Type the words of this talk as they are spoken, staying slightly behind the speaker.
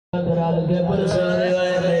درال کے پرسانے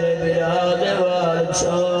ہوئے میرے براد وال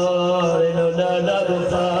چھوڑ انہوں ڈاڈا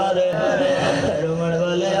بخار رومن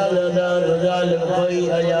والے آزادار ظالم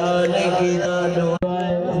کوئی حیا نہیں کیتا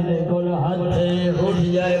دعائے جنہیں کل ہاتھ اٹھ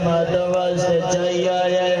جائے ماتا واسطے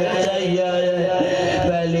چاہیے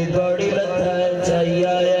پہلی پوڑی لتھا ہے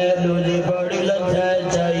چاہیے دوسری پوڑی لتھا ہے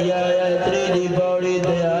چاہیے تیسری پوڑی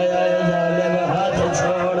تے آیا ہے ظالم ہاتھ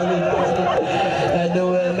چھوڑ دی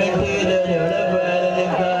دوے مٹی دے جڑ پیر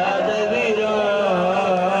نکا دے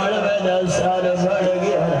ویران میرا سر بڑھ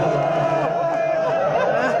گیا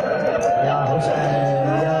یا حسین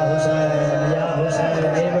یا حسین یا حسین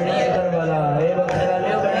اے بڑی ہے کربلا اے بکھر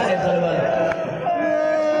والے بڑی ہے کربلا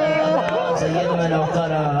سید میں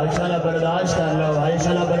نوکرہ انشاءاللہ برداشت کر لو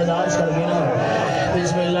انشاءاللہ برداشت کر گی نا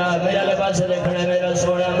بسم اللہ میرا لباس دیکھنے میرا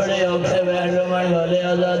سونا بڑے اوکھے بین رومن والے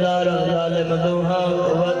آزادار ظالم دوہاں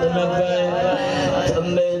قوت نکے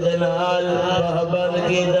تھمبے دنال بہبن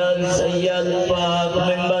کی دن سید پاک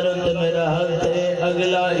ممبرت میرا حق تے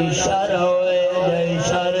اگلا اشارہ ہوئے جائے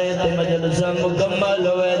اشارے تے مجلسہ مکمل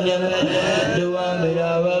ہوئے جن دعا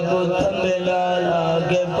میرا وقت تھمبے لال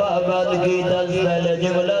آگے بہبن کی دن پہلے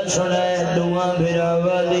جملہ سنائے دعا میرا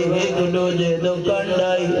والی ایک دوجے دو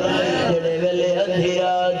کنڈائی جڑے ویلے ادھی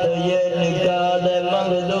رات یہ نکاح دے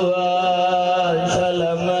منگ دعا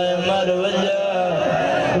سلام مر وجہ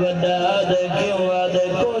ودا دے کیوں آدھے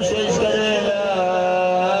کوشش کرے گا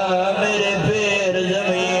میرے پیر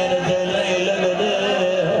زمین تے نہیں لگ دے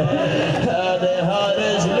آدھے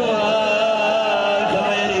حارس نواک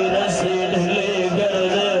میری رسی ڈھلی کر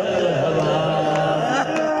دے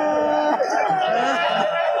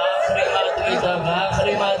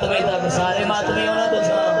آخری ماتمی تک سارے ماتمی ہونا تو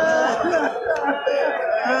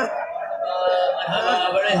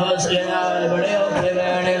بڑے حوصلے نال بڑے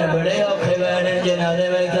اوکھے بہنے جنازے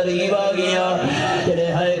میں قریب آ گیا جڑے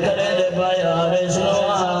ہائے کرے دے پایا رسو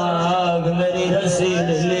آگ میری رسی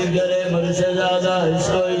ڈھلی کرے مرشد زیادہ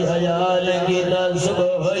سوئی حیال کی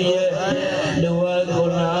صبح ہوئیے دعا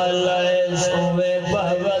گناہ لائے سوے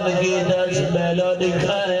بہبد کی دس بیلو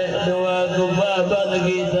دکھائے دعا کو بہبد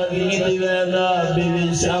کی دس کی دیویدہ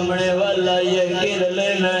بیوی سامنے والا یہ گر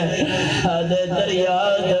لینا آدھے دریا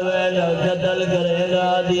دویدہ قتل کرے گا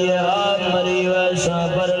دیئے آپ مری ویسا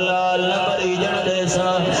پر لال مری جن دے سا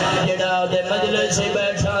جڑا دے مجلس سے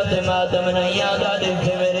بیٹھا تے ماتم نہیں آدھا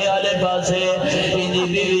دیکھے میرے آلے پاسے اندی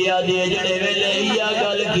بیوی آدھی جڑے ویلے یا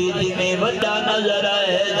گل کی تھی میں بڑا نظر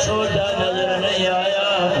آئے چھوٹا نظر نہیں آیا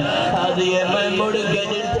آدھی میں مڑ کے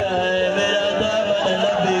جتا ہے میرا دامن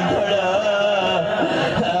نبی کھڑا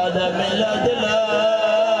آدھا ملا دلا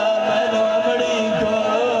میں نو امڑی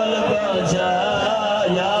کول پہنچا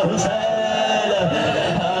یا حسین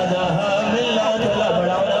آدھا ملا دلا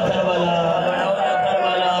بڑھاؤنا کروالا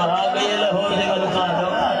آگئی لہور دی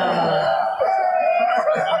ملکانوں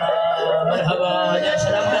مرحبا جا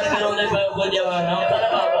شرم کر کے رونے پہ کو جوانا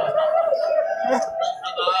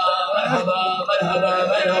مرحبا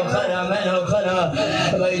میں نو کھرا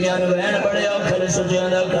بھائی جان بہن بڑے اوکھر سجیاں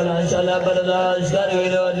دا کھرا انشاءاللہ برداشت کر گئی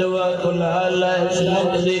لو دعا کل اللہ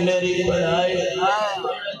سمت دی میری پڑھائی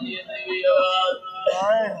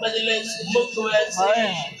مجلس مک ویسی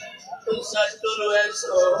تُسا ٹر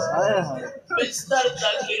ویسو بستر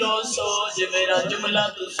تک کلو سو جے میرا جملہ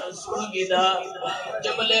تُسا سن گی دا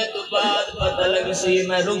جملے تو بعد پتہ لگ سی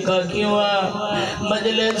میں رکا کیوں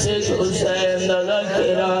مجلس حسین دا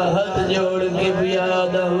ذکر ہاتھ جوڑ کے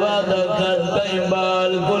بیاد وعدہ کر کہیں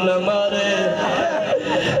بال کل مارے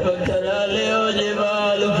بکرا لے ہو جے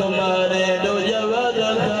بال کو مارے دو جا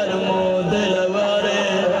وعدہ کر موت لوارے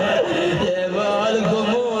جے بال کو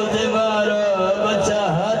موت مارو بچہ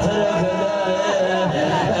ہاتھ رکھ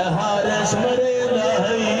دائے حارس مرے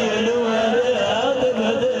لائی نوارے آدم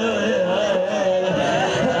دے ہوئے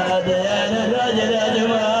آدین راج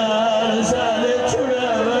راجوان سالے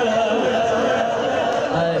چھڑا بڑا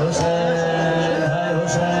ہائے حسین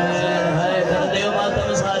ہائے کر دیو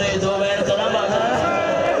ماتم سارے دو بین کرم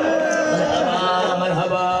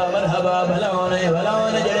مرحبا بھلا ہونے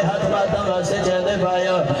جڑے ہاتھ ماتم واسے چہدے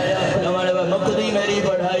پایا نوان مقدی میری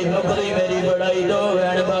بڑھائی دو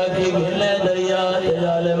بین باقی گھلے دریا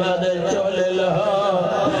ظالم دے چولے لہا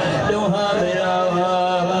دوہاں میرا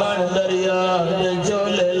من دریا دے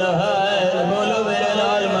چولے لہا بولو میرے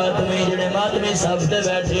لال ماتمی جڑے ماتمی سب دے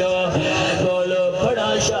بیٹھے ہو بولو بڑا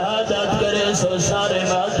شہادت کرے سو سارے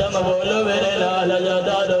ماتم بولو میرے لال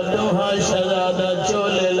آزادہ دوہاں شہادہ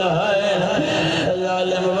چولے لہا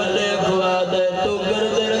ظالم والے کو آدھے تو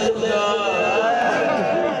گردر دکا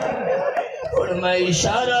اور میں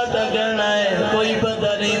اشارہ کرنا ہے کوئی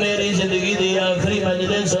پتہ نہیں میری زندگی دی آخری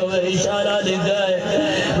مجلس ہوئے اشارہ لکھا ہے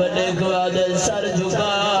بڑے کو آدھے سر جھکا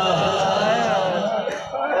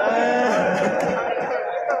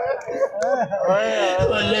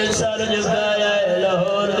والے سر جھکایا ہے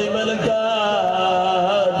لاہور دی ملکہ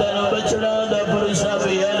تینوں بچڑا دا پرسا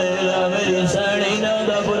پیا لیلا میری سینی نا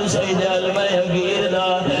دا پرسا جال میں امیر دا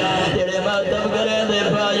جڑے ماتم کرے دے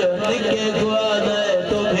پایو نکے گوا دے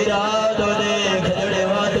تو پھرا دو دیکھ جڑے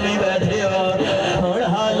ماتمی بیٹھے ہو اور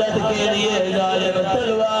حالت کے لیے ظالم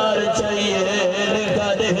تلوار چاہیے لکھا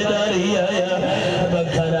دہداری آیا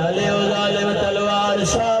بکھر آلے ہو ظالم تلوار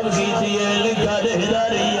صاحب کی تیے لکھا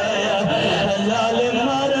دہداری آیا ظالم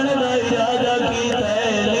مارن دا ارادہ کیتا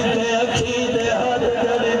ہے لکھے اکھی دے ہاتھ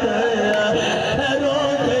جلتا ہے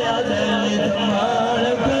روتے آدھے تمان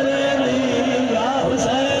کرے دی یا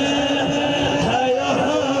حسین ہے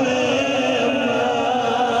ہمیں اماں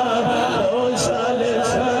او سالے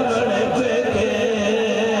سامنے پہ کے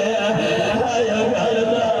ہے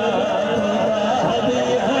گردہ تو دی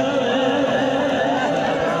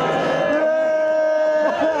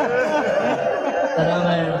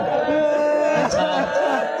ہمیں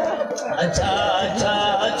اچھا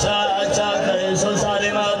کرے سو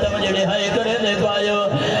سارے ماتم جڑے ہائے کرے دے پایو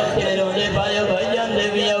جڑے رو دے پایو بھائی جان دے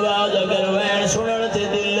بھی آواز اگر وین سنن تے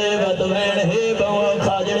دلے بات وین ہے باؤں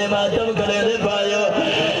کھاجڑے ماتم کرے دے پایو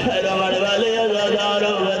رمڑ والے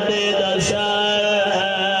ازادارو بندے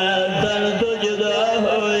درشان تن تو جدا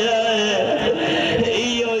ہویا ہے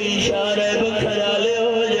ایو اشارہ بکھرا لے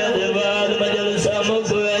ہو جد بعد مجلسہ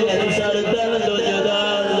مکوے جد سر تن تو جدا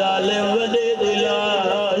ظالم ودے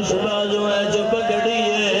دلاش بازو ہے جو پکڑیے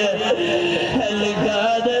لکھا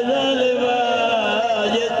دے ظالمہ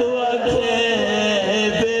یہ تو آنکھیں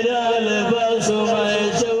پیرال باسو میں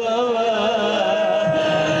چواوا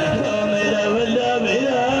میرا ولا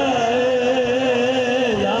میرا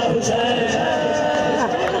یا حسین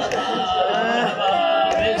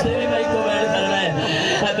ویسے بھی میں کو بیٹھ کرنا ہے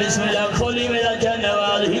بسم اللہ کھولی میرا چند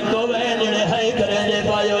نواز ہی کو بین جڑے ہائی کریں دے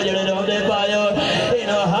پایو جڑے رو دے پایو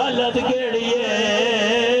انہوں حالت کیڑیے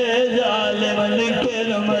ظالم لکھے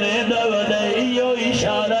نمرے دودائیو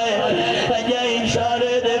اشارہ ہے اجا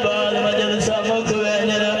اشارے دے بعد مجلسہ مکوے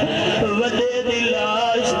جڑا ودے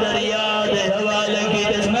دلاش دریا دے حوالے کی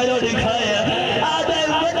جس میں رو دکھایا آدھے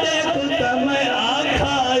ودے کتا میں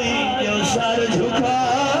آکھائی جو سر جھکا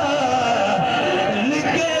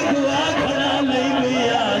لکھے گوا کھڑا نہیں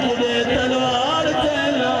بیا جدے تلوار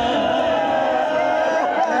تینا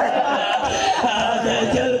آدھے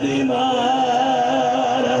جلدی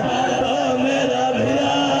مار او میرا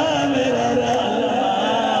بھیا میرا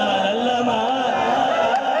علامہ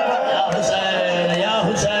یا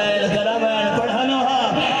حسین کرامین پڑھانو ہاں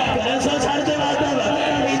کرے سو چھڑتے باتم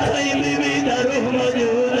اتھائی بی بی در روح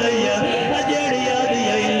موجود ہے جیڑی آدھی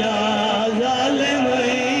اینا ظالم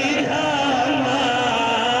ایجانا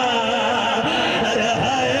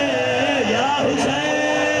رہائے یا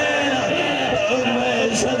حسین او میں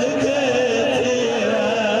صدقے تیرا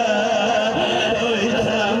او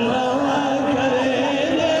اتھاما کرے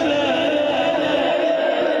دل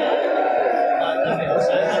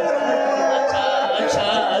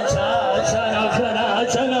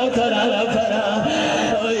اچھا نہ کرا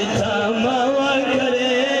او اتھاما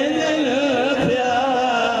کرے دل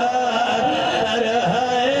پیار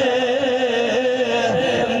رہائے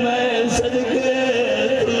میں صدقے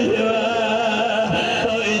تیرا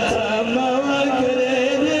او اتھاما کرے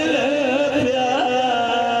دل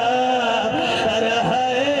پیار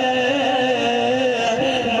رہائے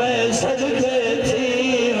میں صدقے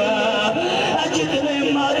تیرا جتنے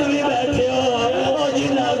مادوی بیٹھے ہو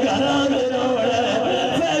جنہ گھران روڑے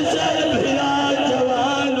فیصل بھیا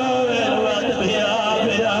جوان ہوئے وقت بھیا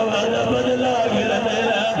وقت بدلا گر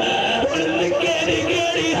دیرا ان کیڑی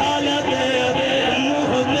حالت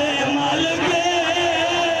مہدے مالکے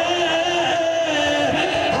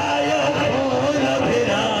آئیو خون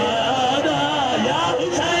بھیا دا یا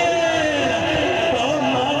حسین او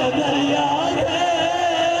مال دریا دے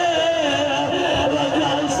وقت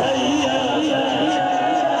سیاح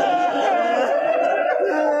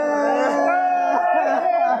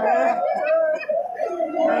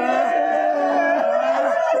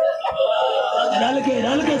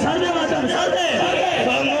رل کے سر دے